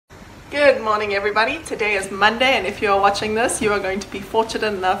Good morning everybody. Today is Monday, and if you are watching this, you are going to be fortunate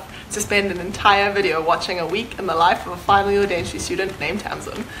enough to spend an entire video watching a week in the life of a final year dentistry student named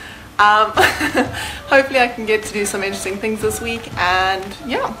Tamsyn. Hopefully I can get to do some interesting things this week, and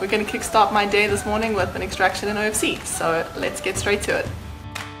yeah, we're going to kickstart my day this morning with an extraction in OFC, so let's get straight to it.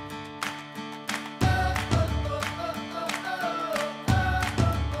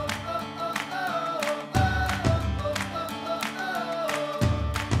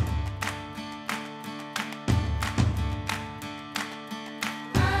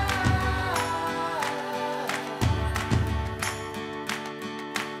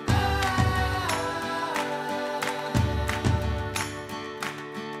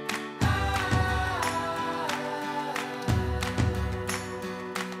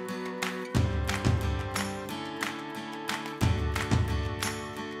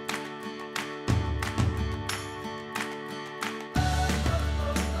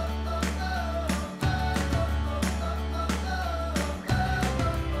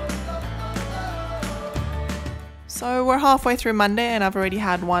 So we're halfway through Monday, and I've already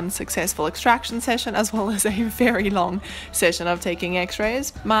had one successful extraction session as well as a very long session of taking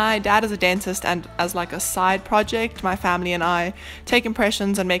x-rays. My dad is a dentist, and as like a side project, my family and I take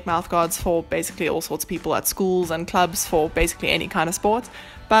impressions and make mouth guards for basically all sorts of people at schools and clubs for basically any kind of sport.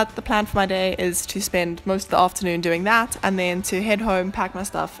 But the plan for my day is to spend most of the afternoon doing that, and then to head home, pack my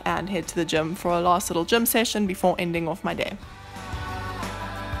stuff and head to the gym for a last little gym session before ending off my day.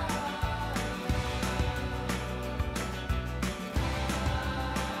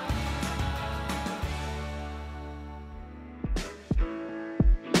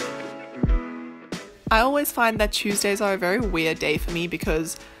 I always find that Tuesdays are a very weird day for me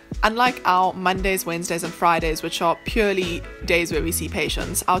because unlike our Mondays, Wednesdays and Fridays, which are purely days where we see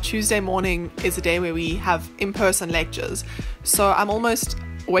patients, our Tuesday morning is a day where we have in-person lectures. So I'm almost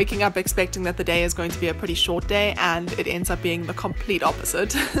waking up expecting that the day is going to be a pretty short day, and it ends up being the complete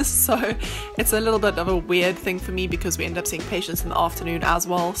opposite. So it's a little bit of a weird thing for me because we end up seeing patients in the afternoon as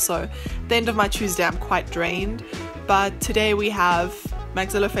well. So at the end of my Tuesday I'm quite drained, but today we have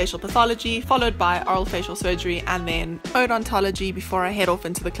maxillofacial pathology, followed by oral facial surgery, and then odontology before I head off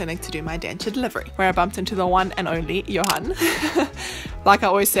into the clinic to do my denture delivery, where I bumped into the one and only Johan. Like I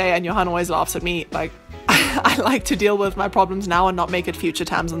always say, and Johan always laughs at me, like I like to deal with my problems now and not make it future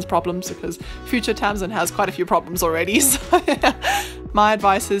Tamsyn's problems, because future Tamsyn has quite a few problems already. So my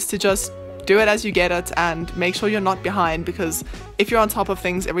advice is to just do it as you get it and make sure you're not behind, because if you're on top of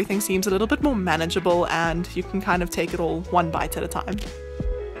things, everything seems a little bit more manageable and you can kind of take it all one bite at a time.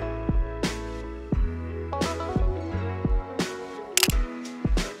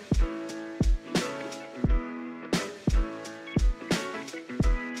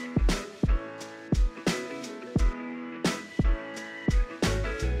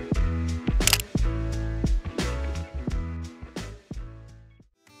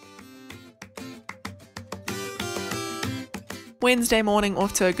 Wednesday morning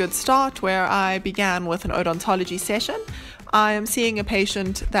off to a good start, where I began with an odontology session. I am seeing a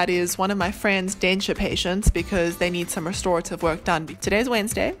patient that is one of my friend's denture patients because they need some restorative work done. Today's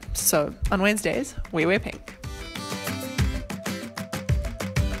Wednesday, so on Wednesdays we wear pink.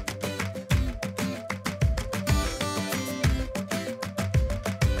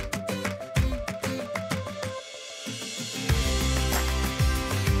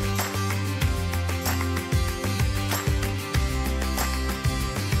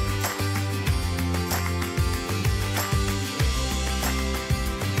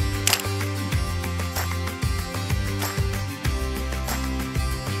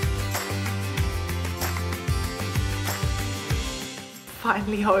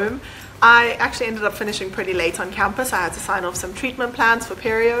 Finally home. I actually ended up finishing pretty late on campus. I had to sign off some treatment plans for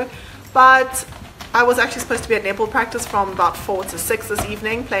perio, but I was actually supposed to be at netball practice from about 4 to 6 this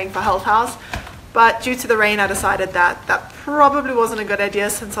evening playing for Health House, but due to the rain I decided that that probably wasn't a good idea,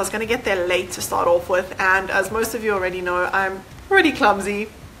 since I was going to get there late to start off with, and as most of you already know, I'm pretty clumsy,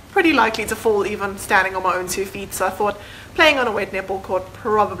 pretty likely to fall even standing on my own 2 feet, so I thought playing on a wet netball court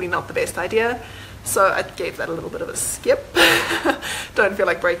probably not the best idea. So I gave that a little bit of a skip. Don't feel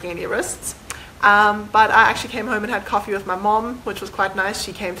like breaking any wrists. But I actually came home and had coffee with my mom, which was quite nice.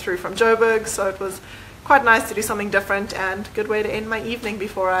 She came through from Joburg, so it was quite nice to do something different and good way to end my evening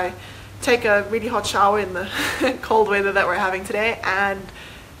before I take a really hot shower in the cold weather that we're having today and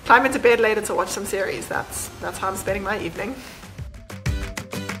climb into bed later to watch some series. That's how I'm spending my evening.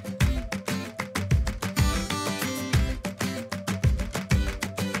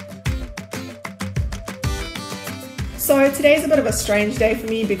 So today's a bit of a strange day for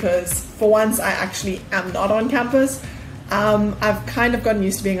me because for once I actually am not on campus. I've kind of gotten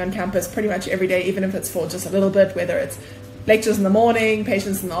used to being on campus pretty much every day, even if it's for just a little bit, whether it's lectures in the morning,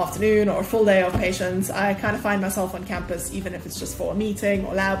 patients in the afternoon, or a full day of patients. I kind of find myself on campus even if it's just for a meeting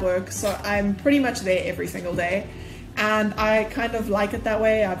or lab work. So I'm pretty much there every single day. And I kind of like it that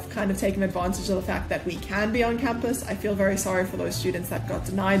way. I've kind of taken advantage of the fact that we can be on campus. I feel very sorry for those students that got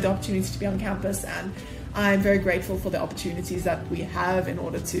denied the opportunity to be on campus, and I'm very grateful for the opportunities that we have in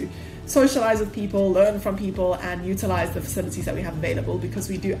order to socialize with people, learn from people, and utilize the facilities that we have available, because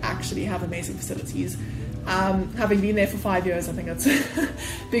we do actually have amazing facilities. Having been there for 5 years, I think it's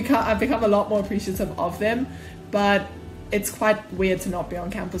I've become a lot more appreciative of them, but it's quite weird to not be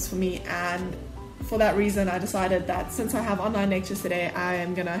on campus for me. And for that reason, I decided that since I have online lectures today, I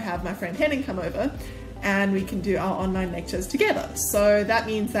am gonna have my friend Henning come over and we can do our online lectures together. So that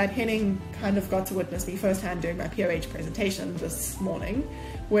means that Henning kind of got to witness me firsthand doing my POH presentation this morning,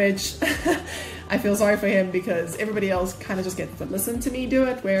 which I feel sorry for him because everybody else kind of just gets to listen to me do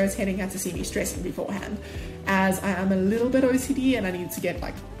it, whereas Henning had to see me stressing beforehand, as I am a little bit OCD and I need to get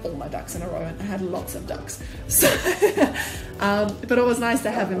like all my ducks in a row, and I had lots of ducks. So, but it was nice to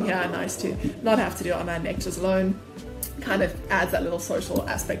have him here, and nice to not have to do online lectures alone. Kind of adds that little social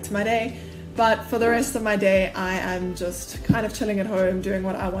aspect to my day. But for the rest of my day, I am just kind of chilling at home, doing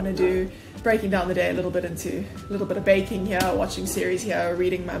what I want to do, breaking down the day a little bit into a little bit of baking here, watching series here,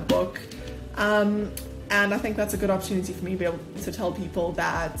 reading my book. And I think that's a good opportunity for me to be able to tell people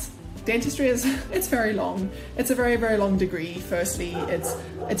that dentistry it's very long. It's a very, very long degree. Firstly,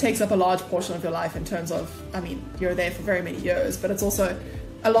 it takes up a large portion of your life in terms of, I mean, you're there for very many years, but it's also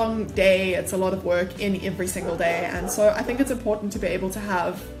a long day. It's a lot of work in every single day, and so I think it's important to be able to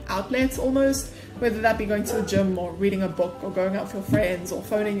have outlets almost, whether that be going to the gym or reading a book or going out with your friends or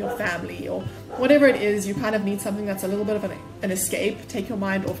phoning your family or whatever it is. You kind of need something that's a little bit of an escape, take your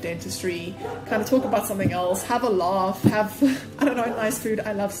mind off dentistry, kind of talk about something else, have a laugh, have, I don't know, nice food.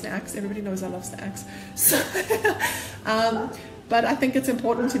 I love snacks. Everybody knows I love snacks. So, but I think it's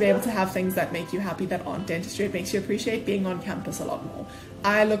important to be able to have things that make you happy that aren't dentistry. It makes you appreciate being on campus a lot more.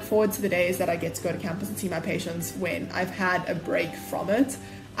 I look forward to the days that I get to go to campus and see my patients when I've had a break from it.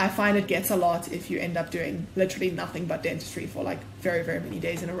 I find it gets a lot if you end up doing literally nothing but dentistry for like very, very many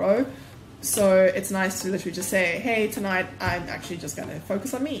days in a row. So it's nice to literally just say, hey, tonight I'm actually just going to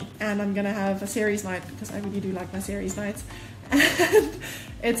focus on me and I'm going to have a series night, because I really do like my series nights. And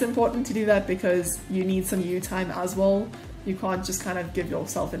it's important to do that because you need some you time as well. You can't just kind of give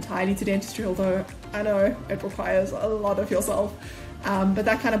yourself entirely to dentistry, although I know it requires a lot of yourself. But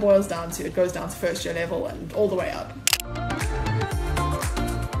that kind of boils down to, it goes down to first year level and all the way up.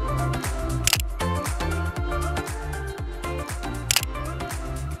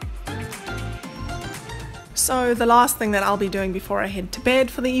 So the last thing that I'll be doing before I head to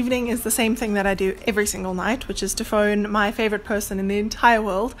bed for the evening is the same thing that I do every single night, which is to phone my favorite person in the entire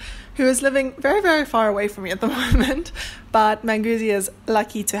world, who is living very, very far away from me at the moment. But Manguzi is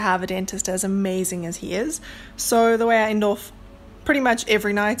lucky to have a dentist as amazing as he is. So the way I end off pretty much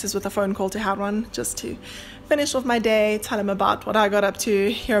every night is with a phone call to Harwan, just to finish off my day, tell him about what I got up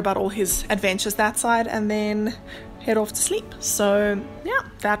to, hear about all his adventures that side, and then head off to sleep. So yeah,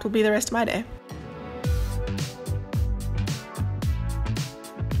 that will be the rest of my day.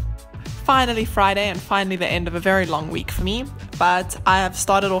 Finally Friday, and finally the end of a very long week for me, but I have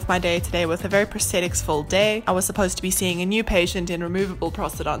started off my day today with a very prosthetics filled day. I was supposed to be seeing a new patient in removable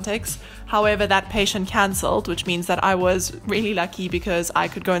prosthodontics. However, that patient cancelled, which means that I was really lucky because I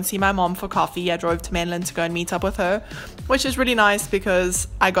could go and see my mom for coffee. I drove to Menlyn to go and meet up with her, which is really nice because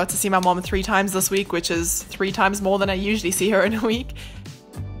I got to see my mom 3 times this week, which is 3 times more than I usually see her in a week.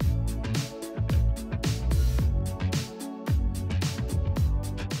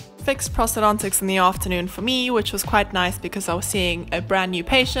 Fixed prosthodontics in the afternoon for me, which was quite nice because I was seeing a brand new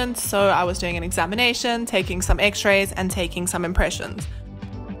patient, so I was doing an examination, taking some x-rays and taking some impressions.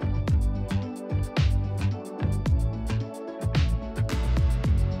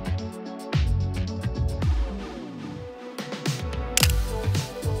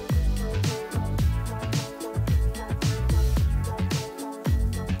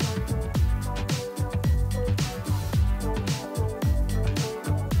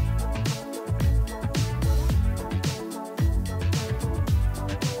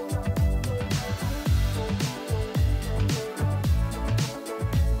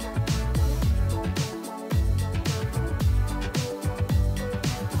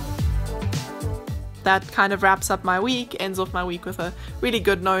 that kind of wraps up my week, ends off my week with a really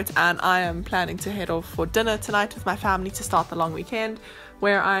good note, and I am planning to head off for dinner tonight with my family to start the long weekend,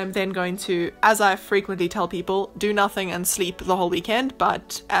 where I'm then going to, as I frequently tell people, do nothing and sleep the whole weekend.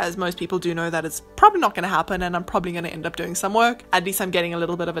 But as most people do know, that is probably not going to happen, and I'm probably going to end up doing some work. At least I'm getting a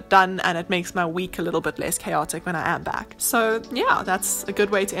little bit of it done, and it makes my week a little bit less chaotic when I am back. So yeah, that's a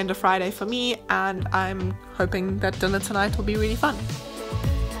good way to end a Friday for me, and I'm hoping that dinner tonight will be really fun.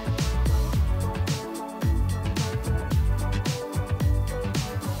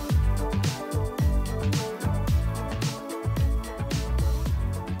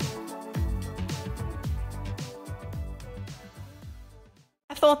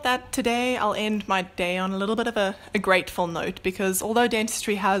 I thought that today I'll end my day on a little bit of a grateful note, because although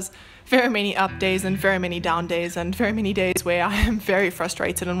dentistry has very many up days and very many down days and very many days where I am very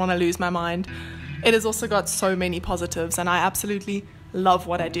frustrated and want to lose my mind, it has also got so many positives, and I absolutely love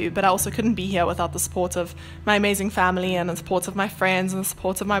what I do. But I also couldn't be here without the support of my amazing family and the support of my friends and the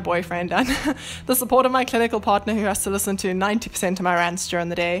support of my boyfriend and the support of my clinical partner, who has to listen to 90% of my rants during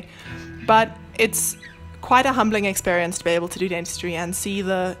the day. But it's quite a humbling experience to be able to do dentistry and see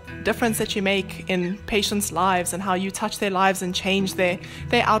the difference that you make in patients' lives and how you touch their lives and change their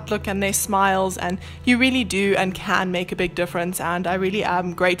outlook and their smiles, and you really do and can make a big difference, and I really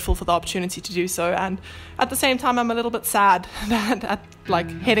am grateful for the opportunity to do so. And at the same time, I'm a little bit sad that at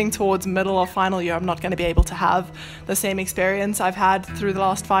heading towards middle or final year, I'm not going to be able to have the same experience I've had through the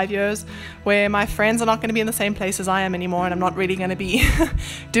last 5 years, where my friends are not going to be in the same place as I am anymore, and I'm not really going to be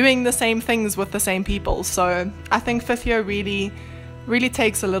doing the same things with the same people. So I think fifth year really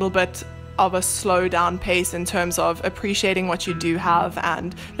takes a little bit of a slow down pace in terms of appreciating what you do have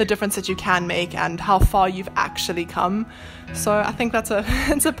and the difference that you can make and how far you've actually come. So I think that's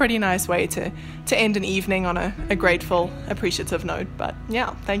it's a pretty nice way to end an evening on a grateful, appreciative note. But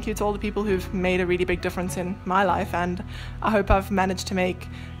yeah, thank you to all the people who've made a really big difference in my life, and I hope I've managed to make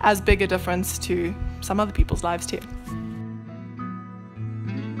as big a difference to some other people's lives too.